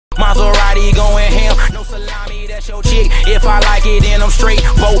everybody going ham. No salami, that's your chick. If I like it, then I'm straight.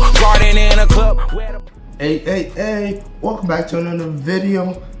 Boat garden in a club. Hey, welcome back to another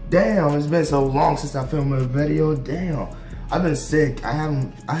video. Damn, it's been so long since I filmed a video. Damn, I've been sick. I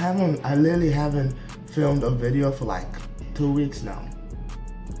literally haven't filmed a video for like 2 weeks now.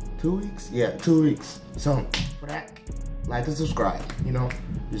 2 weeks? Yeah, 2 weeks. So for that, like and subscribe, you know,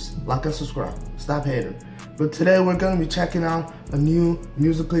 just like and subscribe, stop hating. But today we're gonna be checking out a new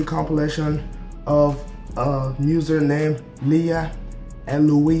Musical.ly compilation of a user named Lea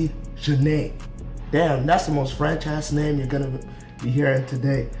Elui. Damn, that's the most French ass name you're gonna be hearing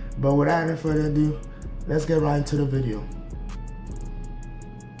today. But without any further ado, let's get right into the video.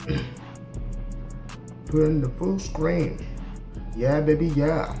 Put in the full screen. Yeah, baby,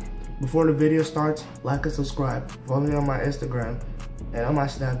 yeah. Before the video starts, like and subscribe. Follow me on my Instagram and on my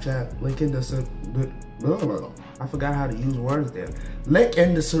Snapchat. Link in the I forgot how to use words there. Link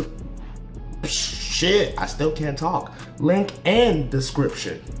in the shit. I still can't talk. Link in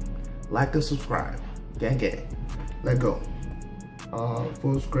description. Like and subscribe. Gang. Let go.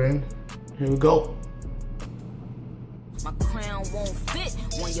 Full screen. Here we go. My crown won't fit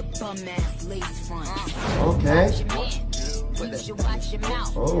when your bum ass lace front. Okay.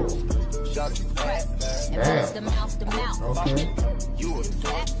 Oh. Damn. Okay.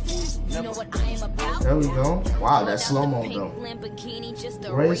 There we go. Wow, that's slow-mo though.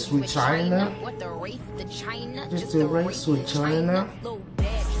 Race with China. Just a race with China.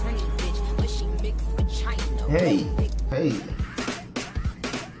 Hey.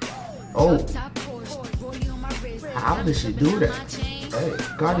 Oh. How did she do that? Hey,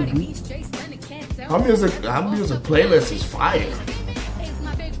 Cardi B. Her music playlist is fire.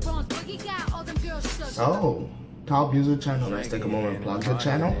 Oh, top music channel. Let's take a moment and plug the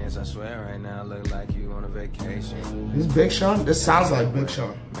channel. This Big Sean? This sounds like Big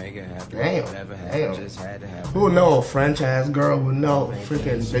Sean. Damn. Who would know a French ass girl would know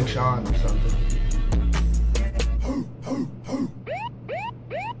freaking Big Sean or something?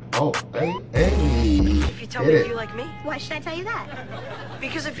 Oh, hey. If you tell me if you like me, why should I tell you that?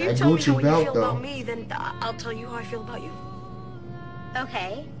 Because if you tell me how you feel about me, then I'll tell you how I feel about you.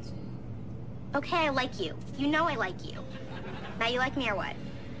 Okay. Okay, I like you. You know I like you. Now you like me or what?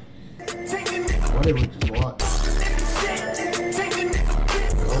 What did we just watch?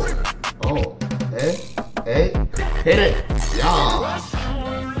 Oh. Hey. Hit it. Yeah.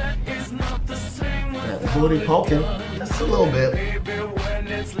 That booty poking. Just a little bit.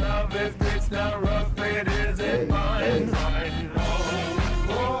 Hey.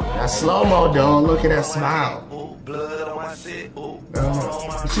 That's slow-mo, though. Look at that smile.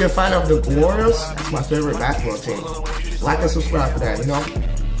 Is she a fan of the Warriors? That's my favorite basketball team. Like and subscribe for that, you know?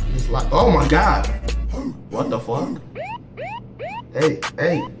 Just like, oh my god. What the fuck?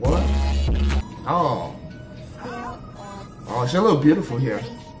 Hey, what? Oh, she look beautiful here.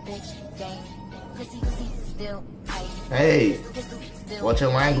 Hey, what's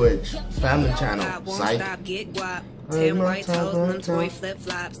your language? Family channel. Psych. Ten white toes, them toy flip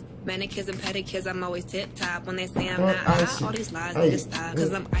flops. Manicures and pedicures, I'm always tip top. When they say I'm not hot, all these lies need to stop.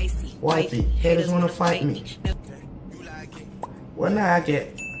 Cause I'm icy. Wifey, haters wanna fight me. When I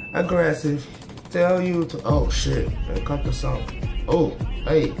get aggressive, tell you to. Oh shit, cut the song. Oh,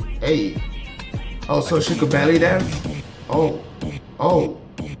 hey. Oh, so she could belly dance? Oh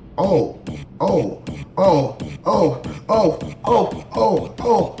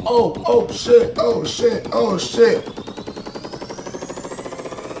shit.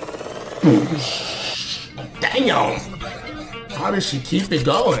 Damn! How does she keep it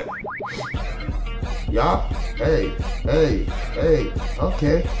going? Yeah. Hey.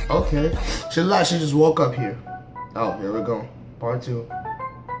 Okay. She just woke up here. Oh, here we go. Part two.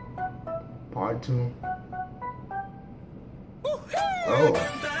 Oh.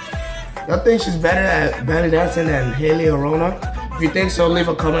 Y'all think she's better at belly dancing than Haley Arona? If you think so, leave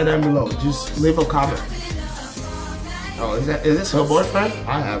a comment down below. Just leave a comment. Oh, is this her boyfriend?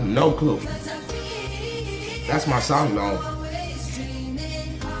 I have no clue. That's my song though.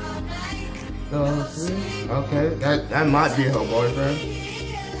 Okay, that might be her boyfriend.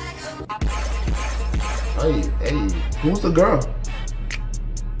 Hey, who's the girl?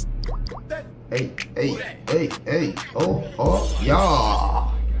 Hey. Oh,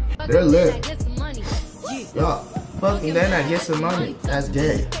 yeah. They're lit. Yeah. Fucking then I get some money. That's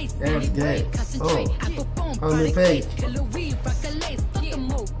gay. Oh, on the face.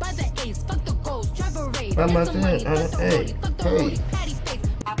 Hey.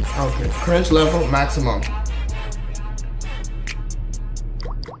 Okay, cringe level maximum.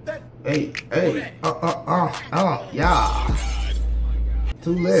 Hey, yeah.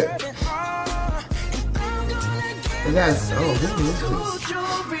 Too lit. You guys, oh,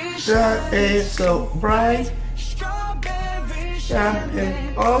 this is that ain't so bright.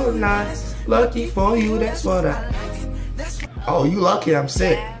 Champagne all night. Lucky for you, that's what I. Oh, you lucky I'm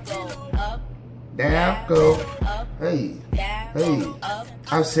sick. Down, go. Hey, hey.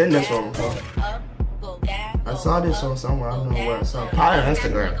 I've seen this one before. I saw this on somewhere. I don't know where I saw it. Probably on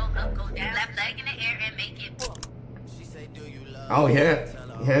Instagram. Oh, yeah.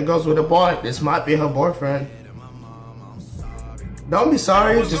 Here it goes with the boy. This might be her boyfriend. Don't be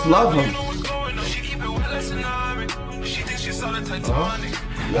sorry, just love him.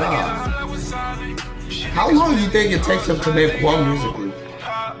 Yeah. How long do you think it takes him to make one musically?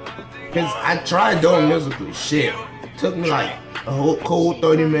 Because I tried doing musically. Shit. Took me like a whole cool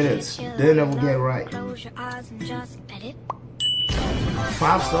 30 minutes. Didn't ever get right.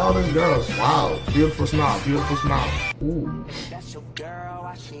 Props to all these girls. Wow. Beautiful smile. Beautiful smile. Ooh.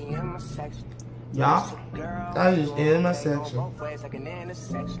 Yeah, that is in my section.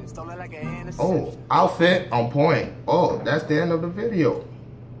 Oh, outfit on point. Oh, that's the end of the video.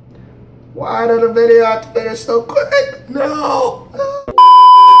 Why did the video have to finish so quick? No.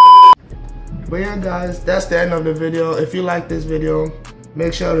 But yeah, guys, that's the end of the video. If you like this video,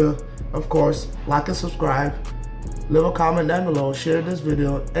 make sure to, of course, like and subscribe. Leave a comment down below. Share this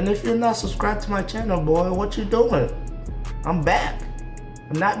video. And if you're not subscribed to my channel, boy, what you doing? I'm back.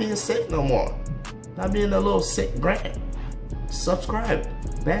 I'm not being sick no more. Not being a little sick grant. Subscribe.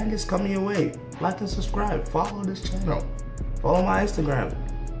 Bang is coming your way. Like and subscribe. Follow this channel. Follow my Instagram.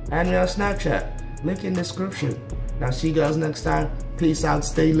 Add me on Snapchat. Link in the description. Now see you guys next time. Peace out.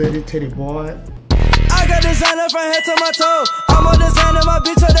 Stay litty titty boy. I got designer from head to my toe. I'm on designer, my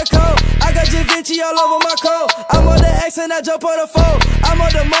bitch on the coat. I got Da Vinci all over my coat. I'm on the X and I jump on the phone. I'm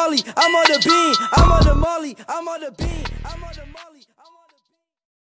on the Molly, I'm on the bean. I'm on the Molly, I'm on the bean.